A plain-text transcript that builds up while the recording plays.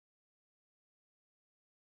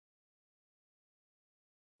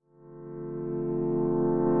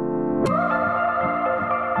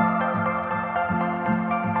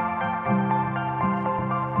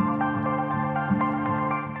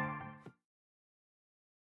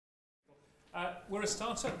We're a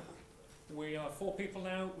startup. We are 4 people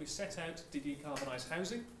now. We set out to decarbonise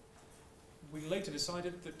housing. We later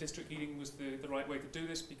decided that district heating was the right way to do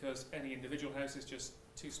this because any individual house is just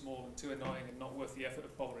too small and too annoying and not worth the effort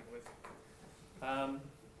of bothering with.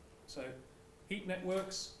 So heat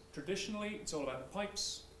networks, traditionally it's all about the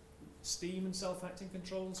pipes, steam and self-acting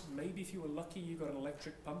controls. Maybe if you were lucky you got an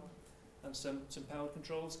electric pump and some powered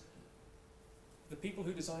controls. The people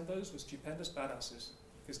who designed those were stupendous badasses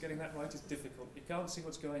because getting that right is difficult. You can't see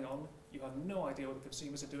what's going on. You have no idea what the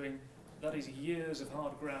consumers are doing. That is years of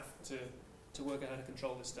hard graft to work out how to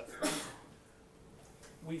control this stuff.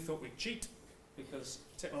 We thought we'd cheat because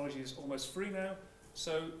technology is almost free now.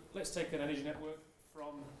 So let's take an energy network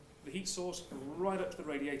from the heat source right up to the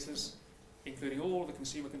radiators, including all the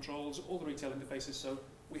consumer controls, all the retail interfaces. So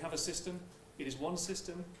we have a system. It is one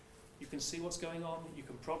system. You can see what's going on. You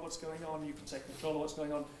can prod what's going on. You can take control of what's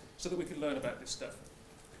going on so that we can learn about this stuff.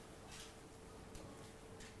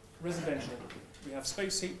 Residential. We have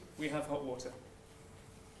space heat. We have hot water.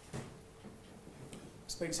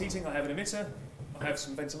 Space heating, I have an emitter. I have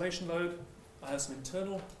some ventilation load. I have some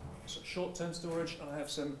internal short-term storage, and I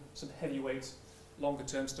have some heavyweight,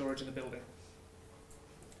 longer-term storage in the building.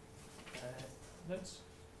 Notes?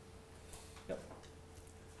 Yep.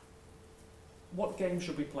 What game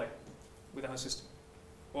should we play with our system?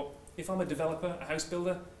 Well, if I'm a developer, a house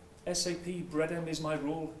builder, SAP BREDM is my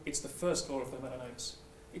rule. It's the first law of thermodynamics.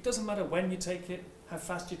 It doesn't matter when you take it, how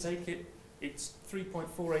fast you take it. It's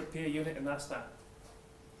 3.48p a unit, and that's that.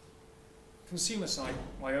 Consumer side,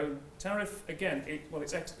 my own tariff, again,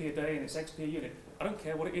 it's XP a day and it's XP a unit. I don't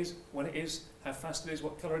care what it is, when it is, how fast it is,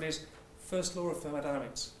 what colour it is. First law of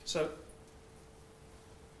thermodynamics. So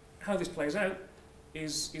how this plays out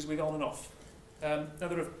is with on and off. Now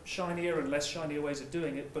there are shinier and less shinier ways of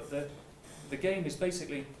doing it, but the game is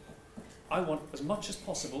basically, I want as much as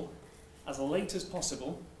possible, as late as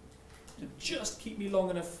possible, to just keep me long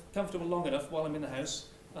enough, comfortable long enough while I'm in the house,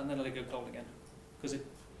 and then let it go cold again. Because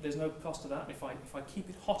there's no cost to that. If I keep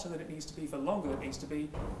it hotter than it needs to be for longer than it needs to be,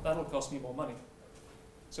 that'll cost me more money.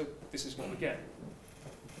 So this is what we get.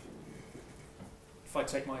 If I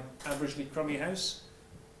take my averagely crummy house,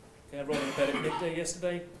 okay, I rolled in bed at midday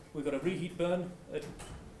yesterday, we've got a reheat burn at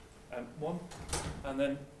 1, and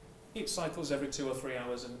then it cycles every 2 or 3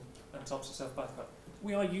 hours and tops itself back up.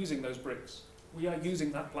 We are using those bricks. We are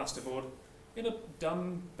using that plasterboard in a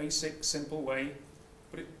dumb, basic, simple way,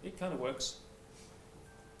 but it kind of works.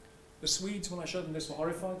 The Swedes, when I showed them this, were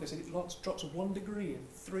horrified. They said it drops 1 degree in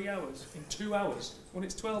 3 hours, in 2 hours, when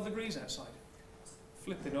it's 12 degrees outside.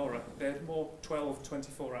 Flipping aura. They're more 12,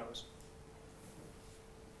 24 hours.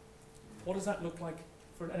 What does that look like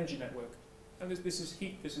for an energy network? And this is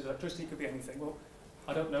heat, this is electricity, it could be anything. Well,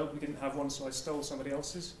 I don't know, we didn't have one, so I stole somebody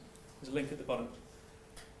else's. There's a link at the bottom.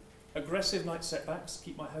 Aggressive night setbacks,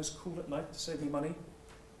 keep my house cool at night to save me money.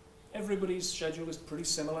 Everybody's schedule is pretty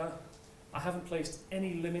similar. I haven't placed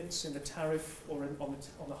any limits in the tariff or on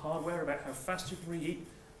the hardware about how fast you can reheat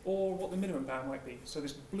or what the minimum power might be. So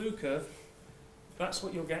this blue curve, that's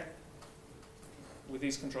what you'll get with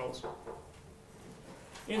these controls.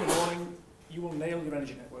 In the morning, you will nail your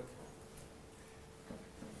energy network.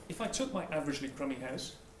 If I took my averagely crummy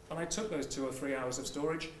house and I took those 2 or 3 hours of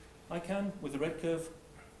storage, I can, with the red curve,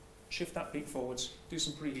 shift that peak forwards, do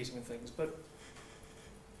some preheating and things. But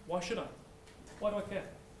why should I? Why do I care?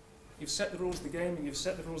 You've set the rules of the game, and you've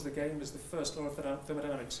set the rules of the game as the first law of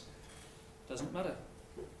thermodynamics. Doesn't matter.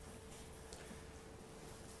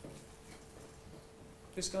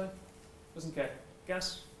 This guy doesn't care.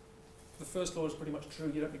 Gas, the first law is pretty much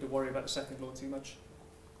true. You don't need to worry about the second law too much.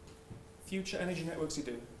 Future energy networks you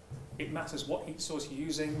do. It matters what heat source you're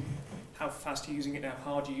using, how fast you're using it, how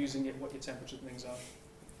hard you're using it, what your temperature and things are.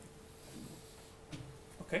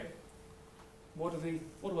 Okay. What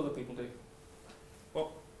do other people do?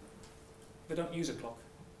 Well, they don't use a clock.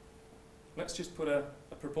 Let's just put a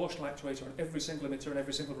proportional actuator on every single emitter in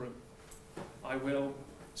every single room. I will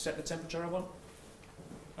set the temperature I want,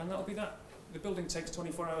 and that'll be that. The building takes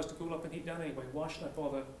 24 hours to cool up and heat down anyway. Why should I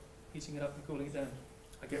bother heating it up and cooling it down?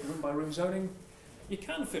 I get room by room zoning. You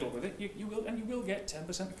can fiddle with it. You will get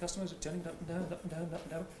 10% of customers turning up and down, up and down, up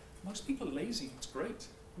and down. Most people are lazy. It's great.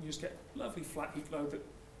 You just get a lovely flat heat load that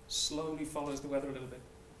slowly follows the weather a little bit.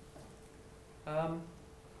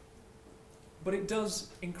 But it does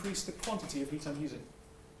increase the quantity of heat I'm using,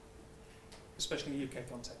 especially in the UK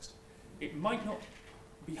context. It might not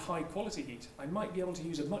be high quality heat. I might be able to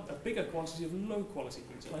use a bigger quantity of low quality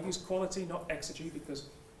heat. And I use quality, not exergy, because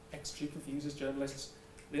exergy confuses journalists.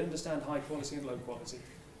 They understand high quality and low quality.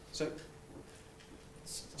 So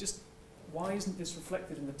it's just, why isn't this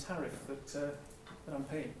reflected in the tariff that I'm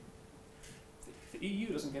paying? The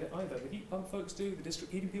EU doesn't get it either. The heat pump folks do, the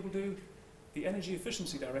district heating people do. The Energy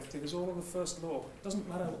Efficiency Directive is all in the first law. It doesn't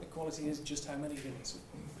matter what the quality is, just how many units.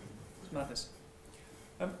 It's madness.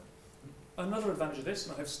 Another advantage of this,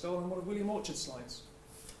 and I have stolen one of William Orchard's slides.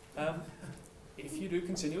 If you do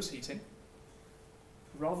continuous heating,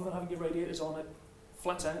 rather than having your radiators on it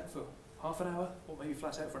flat out for half an hour, or maybe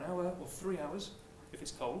flat out for an hour, or 3 hours, if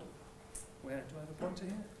it's cold. Where do I have a pointer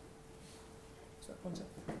here? Is that pointer?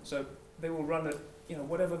 So they will run at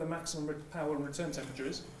whatever the maximum power and return temperature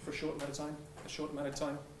is for a short amount of time, a short amount of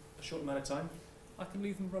time, a short amount of time. I can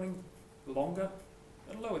leave them running longer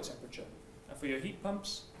at lower temperature. And for your heat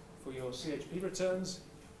pumps, for your CHP returns,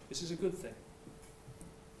 this is a good thing.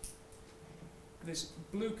 This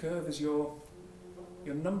blue curve is your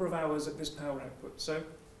number of hours at this power output. So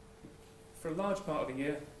for a large part of the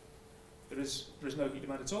year, there is no heat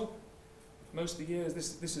demand at all. Most of the year,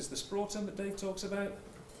 this is the Spraughton that Dave talks about,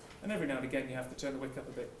 and every now and again you have to turn the wick up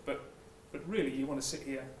a bit, but really you want to sit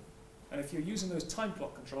here, and if you're using those time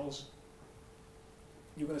clock controls,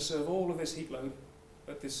 you're going to serve all of this heat load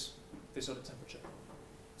at this sort of temperature.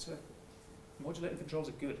 So modulating controls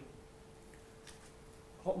are good.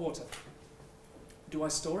 Hot water. Do I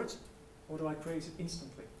store it, or do I create it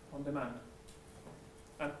instantly, on demand?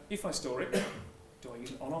 And if I store it, do I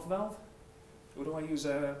use an on-off valve, or do I use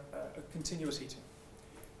a continuous heating?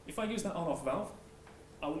 If I use that on-off valve,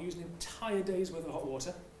 I will use an entire day's worth of hot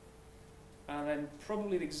water, and then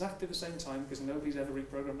probably at exactly the same time, because nobody's ever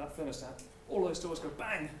reprogrammed that thermostat, all those doors go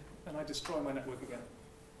bang, and I destroy my network again.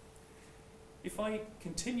 If I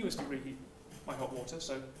continuously reheat my hot water,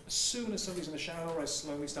 so as soon as somebody's in the shower, I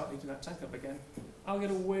slowly start heating that tank up again, I'll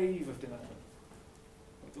get a wave of demand.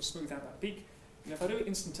 It'll smooth out that peak. And if I do it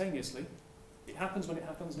instantaneously, it happens when it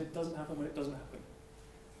happens, and it doesn't happen when it doesn't happen.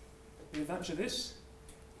 The advantage of this,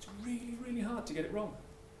 it's really, really hard to get it wrong.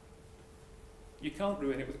 You can't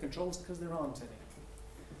ruin it with controls because there aren't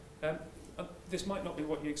any. This might not be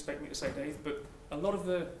what you expect me to say, Dave, but a lot of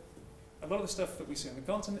the stuff that we see on the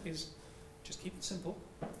continent is just keep it simple.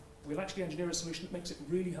 We'll actually engineer a solution that makes it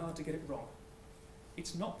really hard to get it wrong.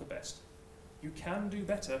 It's not the best. You can do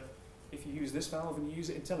better if you use this valve and you use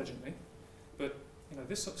it intelligently, but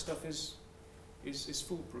this sort of stuff is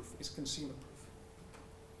foolproof, is consumer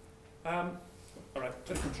proof. All right,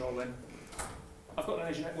 bit of control then. I've got an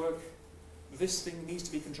energy network. This thing needs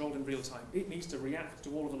to be controlled in real time. It needs to react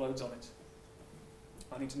to all of the loads on it.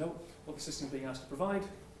 I need to know what the system is being asked to provide,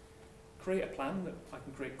 create a plan that I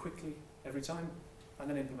can create quickly every time, and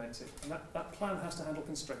then implement it. And that plan has to handle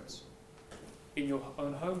constraints. In your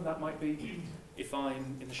own home, that might be if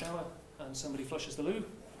I'm in the shower and somebody flushes the loo,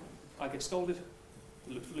 I get scolded,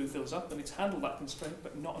 the loo fills up, and it's handled that constraint,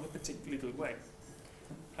 but not in a particularly good way.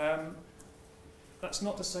 That's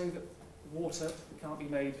not to say that water can't be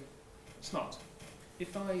made smart.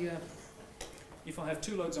 If I have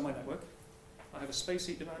two loads on my network, I have a space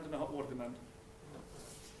heat demand and a hot water demand,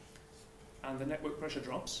 and the network pressure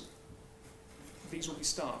drops, these will be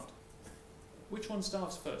starved. Which one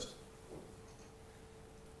starves first?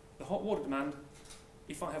 The hot water demand,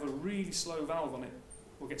 if I have a really slow valve on it,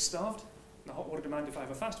 will get starved. And the hot water demand, if I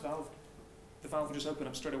have a fast valve, the valve will just open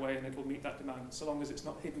up straight away and it will meet that demand, so long as it's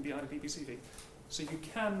not hidden behind a PPCV. So you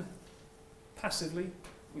can passively,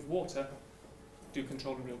 with water, do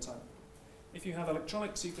control in real time. If you have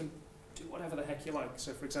electronics, you can do whatever the heck you like.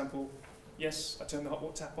 So for example, yes, I turn the hot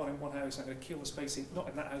water tap on in one house, I'm going to kill the space heat, not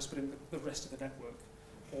in that house, but in the rest of the network.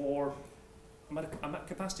 Or I'm at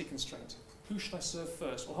capacity constraint. Who should I serve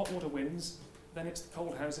first? Well, hot water wins, then it's the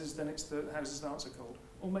cold houses, then it's the houses that aren't so cold.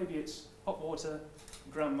 Or maybe it's hot water,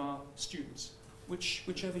 grandma, students,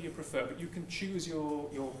 whichever you prefer, but you can choose your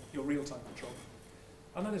real-time control.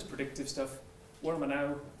 And then there's predictive stuff. Where am I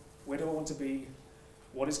now? Where do I want to be?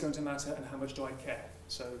 What is going to matter, and how much do I care?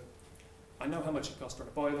 So I know how much it costs to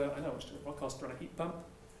run a boiler, I know how much it costs to run a heat pump.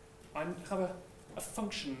 I have a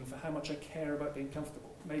function for how much I care about being comfortable.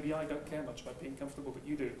 Maybe I don't care much about being comfortable, but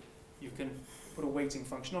you do. You can put a weighting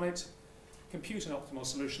function on it, compute an optimal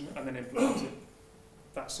solution, and then implement it.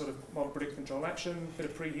 That sort of model predict control action, bit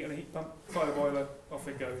of preheat on a heat pump, fire a boiler, off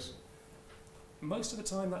it goes. Most of the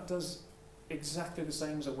time that does exactly the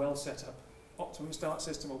same as a well set up optimum start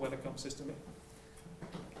system or weathercom system.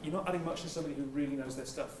 You're not adding much to somebody who really knows their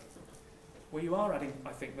stuff. Where you are adding,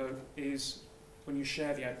 I think, though, is when you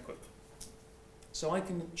share the output. So I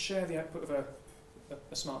can share the output of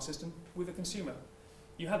a smart system with a consumer.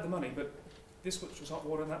 You had the money, but this which was hot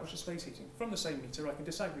water and that which was space heating. From the same meter, I can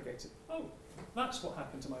disaggregate it. Oh, that's what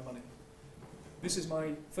happened to my money. This is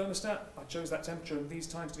my thermostat. I chose that temperature and these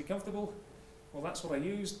times to be comfortable. Well, that's what I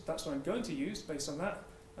used. That's what I'm going to use based on that.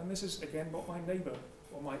 And this is, again, what my neighbour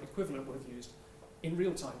or my equivalent would have used. in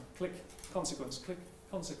real time. Click, consequence, click,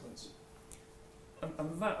 consequence.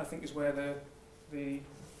 And that, I think, is where the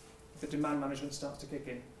demand management starts to kick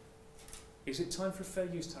in. Is it time for a fair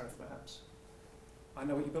use tariff, perhaps? I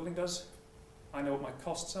know what your building does. I know what my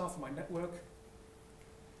costs are for my network.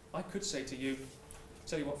 I could say to you,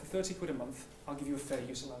 tell you what, for 30 quid a month, I'll give you a fair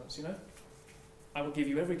use allowance, you know? I will give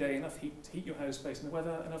you every day enough heat to heat your house based on the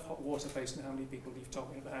weather, enough hot water based on how many people you've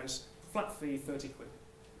told me in the house. Flat fee, 30 quid.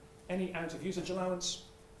 Any out of usage allowance,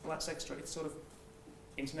 well, that's extra. It's sort of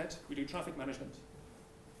internet, we do traffic management.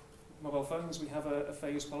 Mobile phones, we have a fair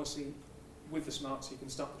use policy with the smart, so you can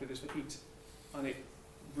start to do this for heat. And it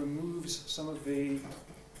removes some of the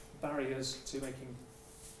barriers to making,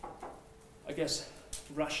 I guess,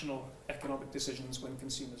 rational economic decisions when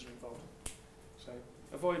consumers are involved. So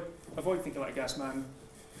avoid thinking like a gas man.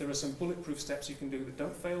 There are some bulletproof steps you can do that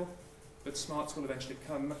don't fail, but smarts will eventually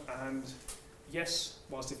come. And yes,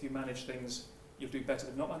 whilst if you manage things, you'll do better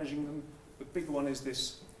than not managing them. The big one is the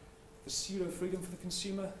pseudo freedom for the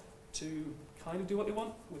consumer to kind of do what they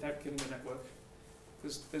want without killing the network.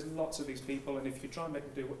 There's lots of these people, and if you try and make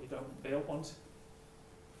them do what they don't want,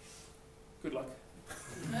 good luck.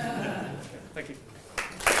 Okay, thank you.